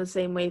definitely on the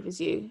same wave as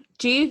you.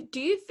 Do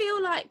you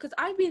feel like, because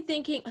I've been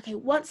thinking, okay,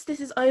 once this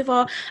is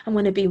over, I'm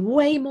going to be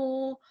way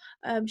more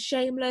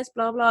shameless,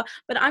 blah, blah.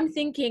 But I'm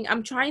thinking,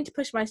 I'm trying to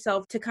push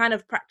myself to kind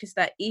of practice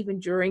that even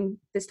during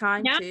this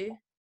time too.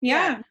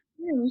 Yeah,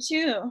 me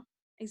too.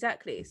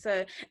 Exactly. So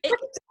it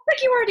sounds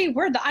like you already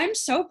were. I'm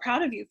so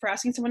proud of you for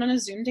asking someone on a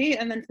Zoom date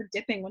and then for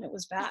dipping when it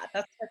was bad.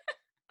 That's like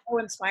so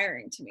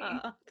inspiring to me.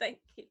 Thank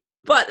you.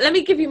 But let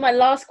me give you my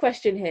last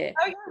question here.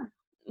 Oh yeah.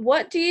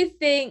 What do you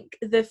think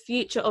the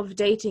future of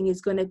dating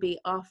is going to be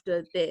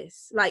after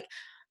this? Like,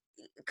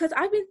 because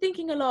I've been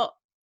thinking a lot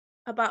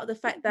about the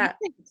fact that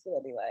it's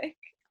going to be like,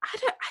 I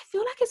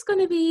feel like it's going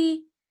to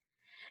be,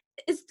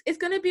 it's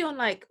going to be on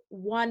like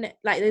one,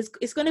 like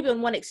it's going to be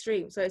on one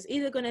extreme. So it's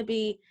either going to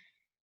be,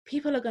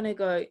 people are going to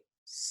go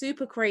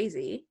super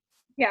crazy.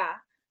 Yeah.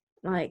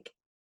 Like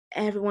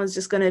everyone's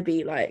just going to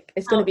be like,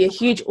 it's going to be a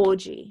huge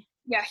orgy.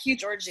 Yeah,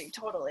 huge orgy,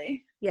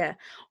 totally. Yeah.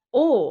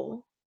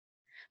 Or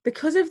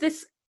because of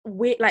this,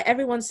 like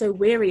everyone's so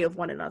weary of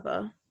one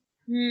another,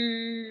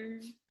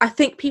 I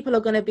think people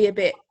are going to be a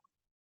bit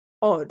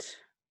odd.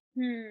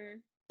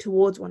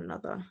 towards one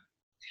another.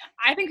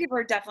 I think people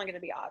are definitely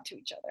going to be odd to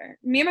each other.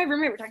 Me and my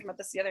roommate were talking about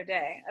this the other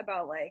day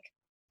about like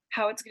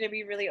how it's going to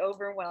be really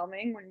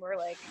overwhelming when we're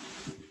like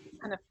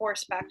kind of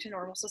forced back to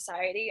normal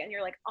society and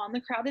you're like on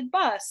the crowded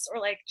bus or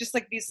like just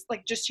like these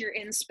like just you're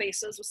in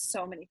spaces with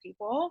so many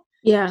people.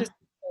 Yeah. Just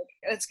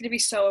like, it's going to be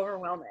so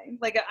overwhelming.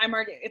 Like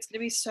it's going to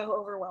be so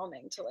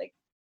overwhelming to like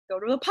go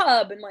to a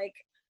pub and like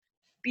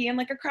be in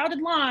like a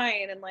crowded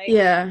line and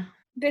like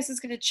this is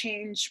going to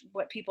change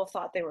what people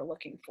thought they were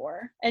looking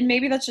for. And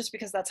maybe that's just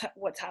because that's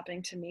what's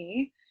happening to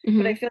me.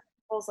 But I feel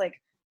like people's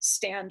like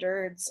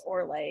standards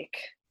or like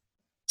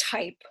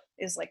type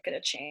is like going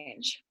to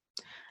change.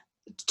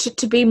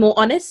 To be more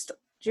honest,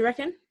 do you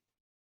reckon?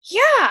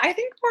 Yeah, I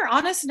think more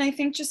honest, and I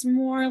think just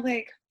more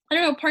like, I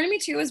don't know, part of me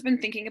too has been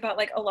thinking about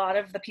like a lot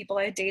of the people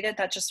I dated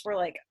that just were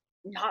like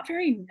not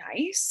very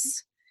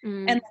nice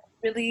and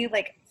really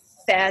like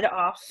fed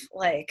off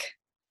like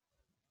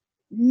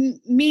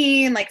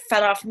me and like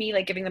fed off me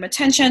like giving them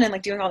attention and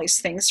like doing all these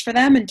things for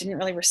them and didn't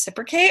really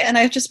reciprocate. And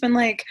I've just been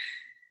like,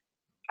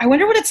 I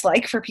wonder what it's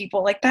like for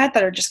people like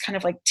that are just kind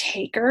of like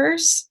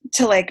takers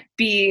to like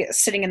be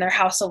sitting in their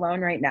house alone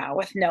right now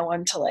with no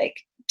one to like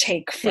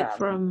take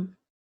from.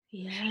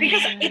 Yeah.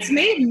 Because it's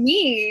made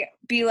me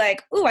be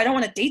like, ooh, I don't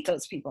want to date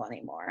those people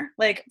anymore.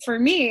 Like for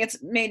me,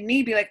 it's made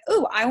me be like,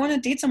 ooh, I want to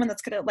date someone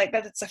that's gonna like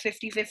that it's a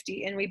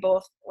 50-50 and we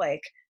both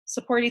like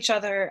support each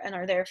other and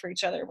are there for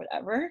each other,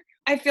 whatever.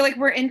 I feel like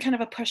we're in kind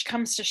of a push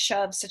comes to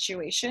shove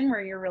situation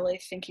where you're really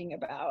thinking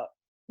about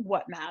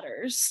what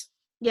matters.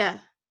 Yeah.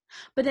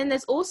 But then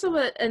there's also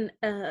a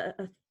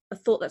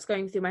thought that's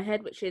going through my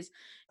head, which is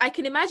I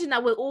can imagine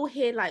that we're all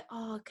here like,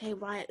 oh, okay,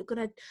 right, we're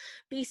gonna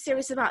be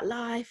serious about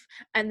life,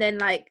 and then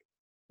like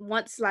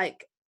once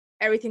like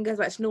everything goes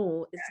back to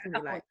normal, it's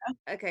gonna be like,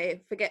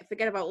 okay,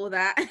 forget about all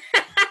that.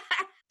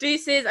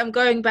 Deuces, I'm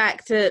going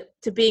back to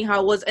being how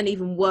I was and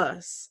even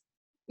worse.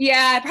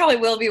 Yeah, it probably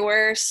will be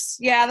worse.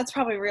 Yeah, that's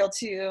probably real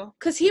too.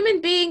 Because human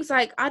beings,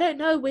 like, I don't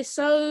know, we're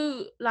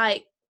so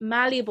like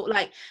malleable,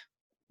 like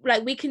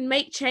we can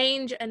make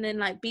change and then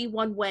like be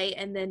one way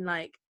and then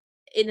like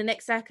in the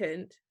next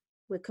second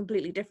we're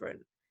completely different.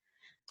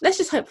 Let's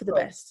just hope for the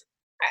best.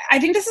 I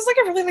think this is like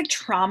a really like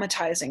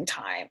traumatizing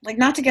time, like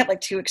not to get like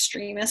too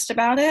extremist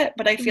about it,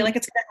 but I feel like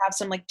it's going to have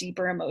some like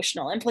deeper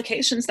emotional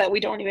implications that we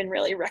don't even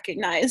really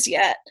recognize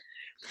yet.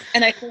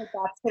 And I feel like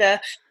that's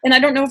gonna, and I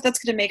don't know if that's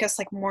gonna make us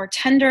like more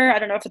tender. I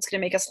don't know if it's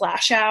gonna make us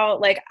lash out.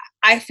 Like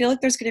I feel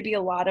like there's gonna be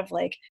a lot of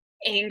like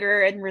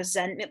anger and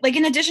resentment, like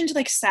in addition to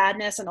like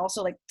sadness and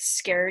also like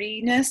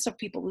scariness of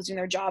people losing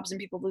their jobs and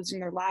people losing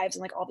their lives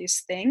and like all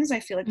these things. I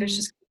feel like there's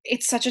just,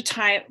 it's such a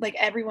time, like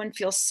everyone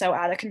feels so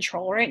out of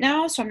control right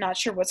now. So I'm not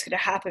sure what's going to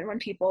happen when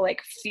people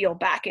like feel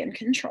back in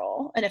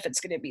control and if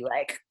it's going to be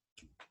like.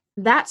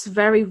 That's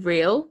very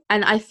real.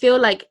 And I feel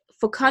like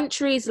for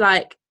countries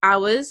like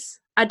ours,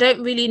 I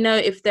don't really know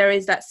if there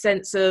is that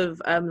sense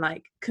of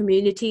like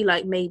community,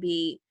 like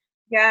maybe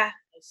I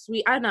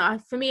don't know,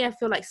 for me I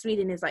feel like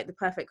Sweden is like the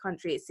perfect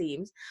country, it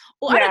seems,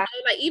 or I don't know,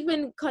 like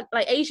even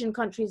like Asian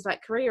countries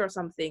like Korea or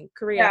something,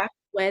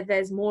 where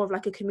there's more of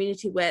like a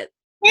community where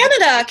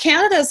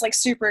Canada is like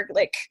super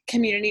like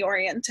community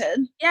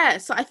oriented. Yeah,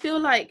 so I feel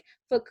like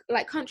for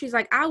like countries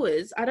like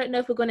ours, I don't know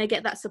if we're going to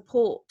get that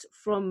support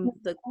from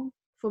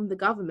the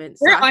government.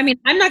 So I mean,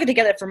 I'm not going to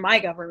get it from my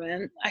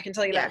government. I can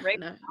tell you that, right?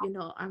 No, you're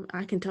not.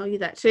 I can tell you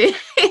that too.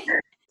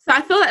 So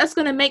I feel like that's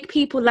going to make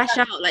people lash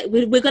out. Like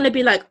we're going to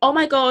be like, oh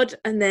my God,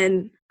 and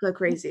then go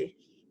crazy.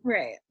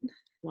 Right.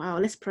 Wow.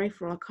 Let's pray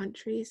for our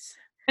countries.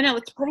 I know.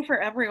 Let's pray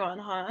for everyone,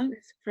 huh?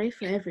 Let's pray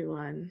for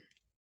everyone.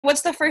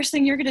 What's the first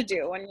thing you're going to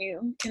do when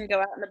you can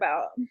go out and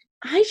about?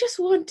 I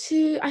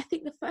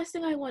think the first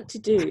thing I want to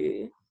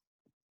do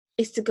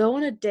is to go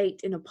on a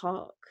date in a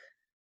park.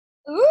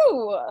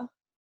 Ooh.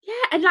 Yeah,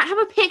 and like have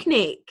a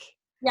picnic.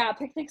 Yeah, a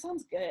picnic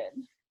sounds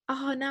good.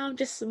 Oh, now I'm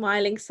just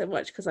smiling so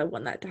much because I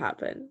want that to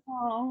happen.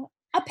 Oh,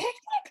 a picnic?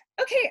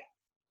 Okay,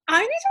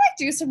 I need to like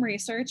do some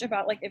research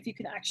about like if you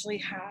can actually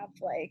have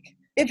like,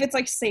 if it's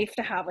like safe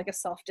to have like a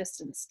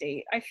self-distance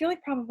date. I feel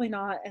like probably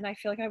not, and I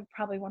feel like I would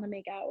probably want to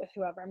make out with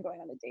whoever I'm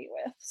going on a date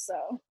with,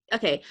 so.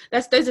 Okay,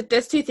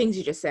 there's two things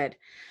you just said.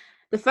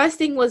 The first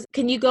thing was,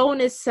 can you go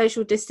on a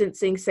social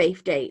distancing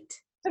safe date?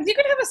 Because you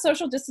could have a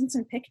social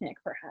distancing picnic,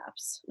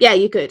 perhaps. Yeah,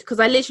 you could. Because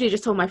I literally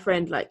just told my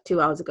friend like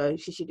 2 hours ago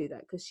she should do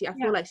that. Because I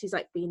feel like she's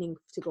like meaning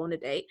to go on a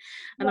date.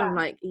 And I'm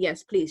like,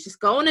 yes, please, just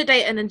go on a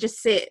date and then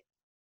just sit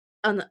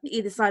on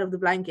either side of the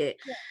blanket.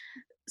 Yeah.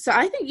 So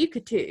I think you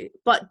could too.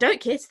 But don't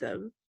kiss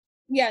them.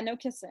 Yeah, no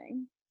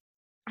kissing.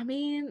 I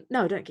mean,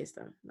 no, don't kiss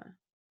them. No.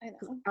 I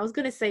know. I was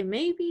going to say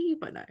maybe,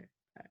 but no.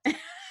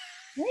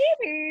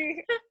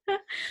 Maybe.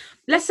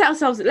 Let's set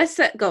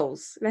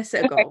goals. Let's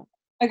set a goal.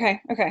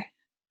 Okay.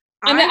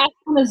 I'm gonna ask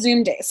on a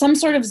Zoom date, some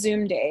sort of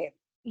Zoom date.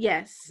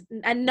 Yes,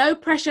 and no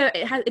pressure.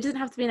 It doesn't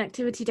have to be an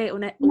activity date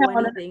or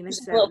anything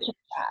necessarily.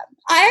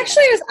 I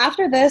actually was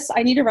after this.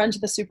 I need to run to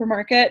the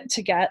supermarket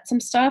to get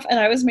some stuff, and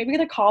I was maybe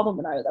gonna call them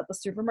when I was at the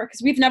supermarket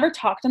because we've never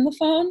talked on the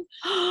phone.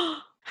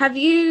 Have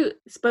you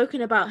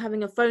spoken about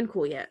having a phone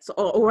call yet? So,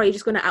 or are you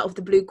just going to out of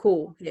the blue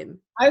call him?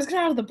 I was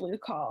gonna have the blue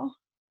call.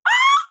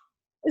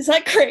 Is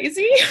that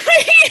crazy?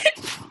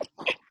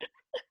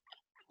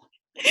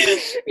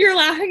 You're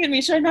laughing at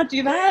me. Should I not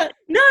do that?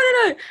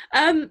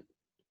 No.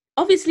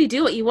 Obviously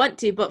do what you want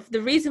to, but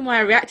the reason why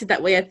I reacted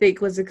that way, I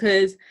think, was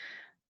because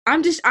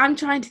I'm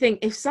trying to think,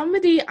 if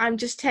somebody I'm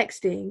just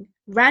texting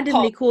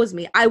randomly calls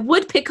me, I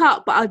would pick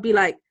up, but I'd be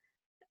like,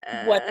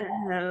 what?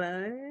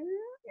 Hello?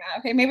 Yeah,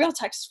 okay, maybe I'll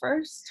text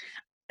first.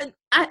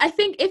 I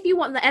think if you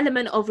want the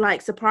element of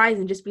like surprise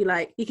and just be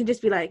like, you can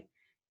just be like,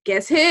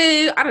 guess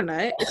who? I don't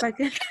know. It's like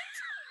I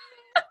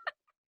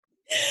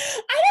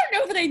don't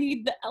know that I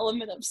need the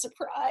element of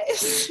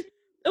surprise.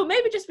 Or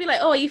maybe just be like,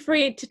 oh, are you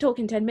free to talk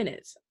in 10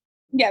 minutes?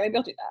 Yeah, maybe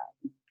I'll do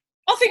that.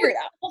 I'll figure it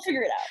out.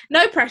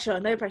 No pressure.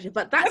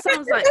 But that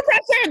sounds like... No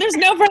pressure. There's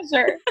no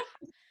pressure.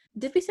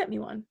 Did we set me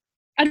one?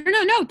 I don't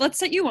know. No, let's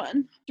set you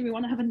one. Do we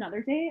want to have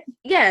another date?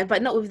 Yeah,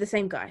 but not with the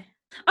same guy.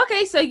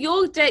 Okay, so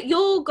your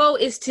goal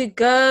is to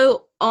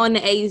go on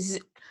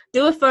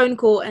do a phone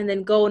call and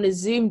then go on a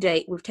Zoom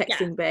date with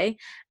Texting Bay.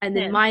 And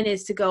then mine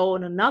is to go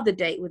on another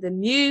date with a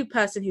new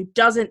person who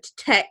doesn't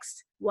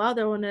text while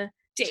they're on a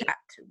chat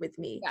with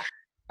me.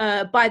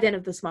 Yeah. By the end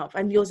of this month.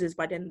 And yours is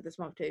by the end of this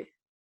month too.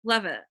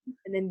 Love it.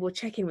 And then we'll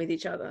check in with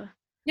each other.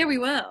 Yeah, we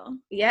will.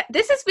 Yeah,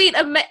 this has been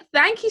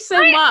thank you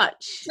so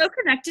much. So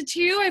connected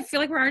to you. I feel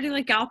like we're already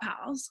like gal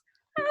pals.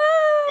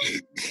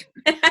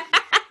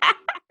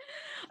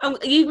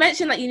 You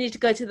mentioned that you need to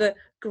go to the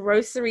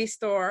grocery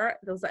store.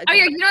 You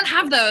don't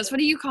have those. What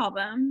do you call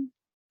them?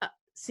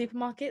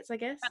 Supermarkets, I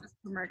guess.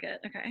 Supermarket.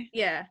 Okay.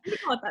 Yeah. You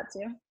call it that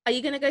too. Are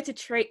you gonna go to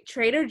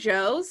Trader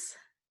Joe's?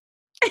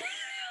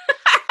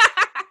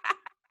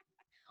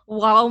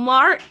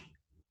 Walmart?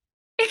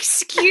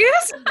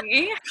 Excuse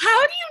me?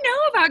 How do you know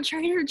about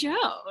Trader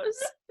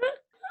Joe's?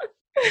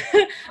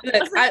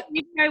 Look, I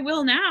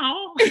will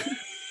now.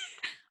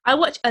 I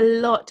watch a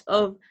lot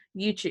of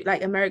YouTube,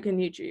 like American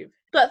YouTube.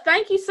 But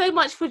thank you so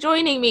much for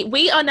joining me.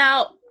 We are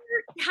now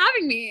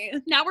having me.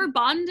 Now we're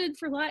bonded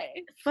for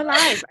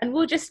life. And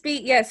we'll just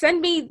be send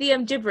me the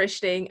gibberish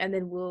thing and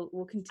then we'll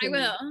continue.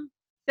 I will.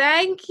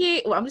 Thank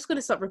you. Well, I'm just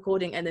gonna stop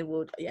recording and then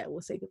we'll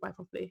say goodbye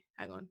properly.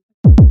 Hang on.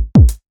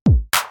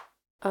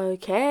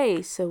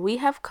 Okay, so we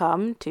have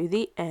come to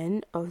the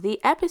end of the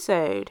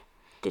episode.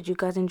 Did you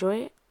guys enjoy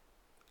it?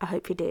 I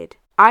hope you did.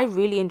 I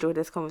really enjoyed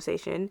this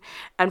conversation.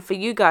 And for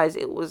you guys,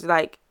 it was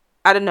like,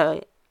 I don't know,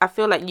 I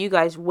feel like you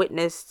guys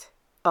witnessed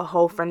a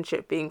whole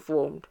friendship being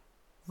formed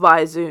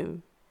via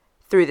Zoom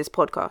through this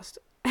podcast.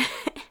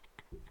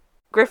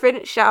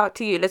 Griffin, shout out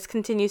to you. Let's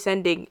continue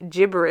sending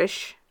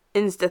gibberish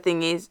Insta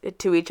thingies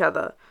to each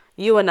other.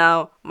 You are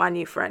now my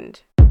new friend.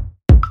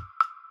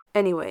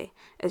 Anyway,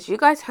 as you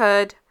guys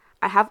heard,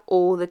 I have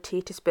all the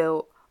tea to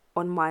spill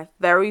on my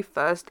very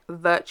first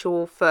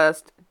virtual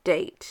first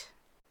date.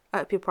 I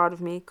hope you're proud of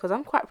me, because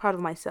I'm quite proud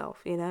of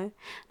myself, you know?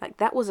 Like,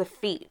 that was a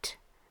feat,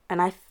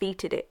 and I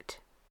feated it.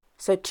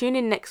 So tune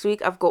in next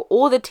week. I've got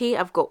all the tea.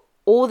 I've got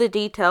all the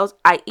details.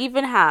 I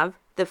even have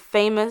the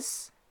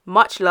famous,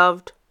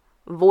 much-loved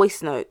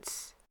voice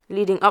notes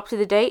leading up to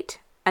the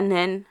date and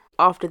then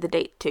after the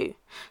date too.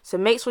 So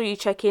make sure you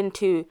check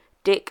into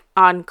Dick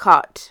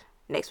Uncut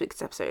next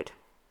week's episode.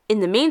 In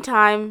the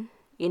meantime,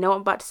 you know what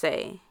I'm about to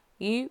say.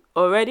 You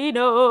already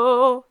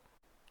know.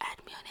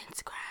 Add me on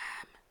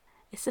Instagram.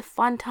 It's a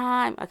fun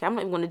time. Okay, I'm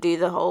not even going to do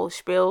the whole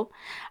spiel.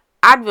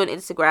 Add me on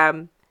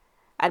Instagram.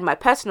 Add my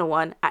personal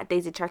one at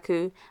Daisy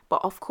Chaku.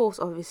 But of course,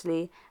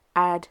 obviously,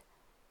 add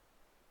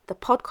the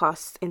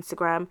podcast's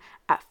Instagram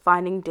at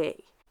Finding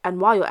Dick.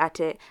 And while you're at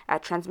it,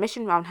 at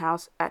Transmission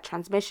Roundhouse at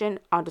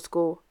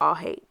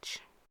transmission_RH.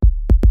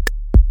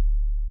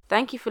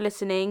 Thank you for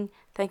listening.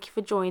 Thank you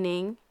for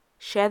joining.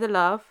 Share the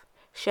love.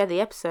 Share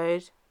the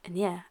episode. And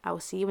yeah, I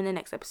will see you in the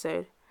next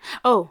episode.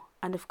 Oh,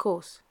 and of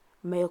course,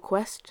 may your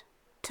quest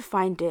to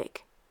find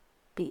Dick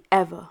be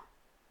ever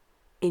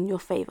in your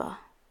favor.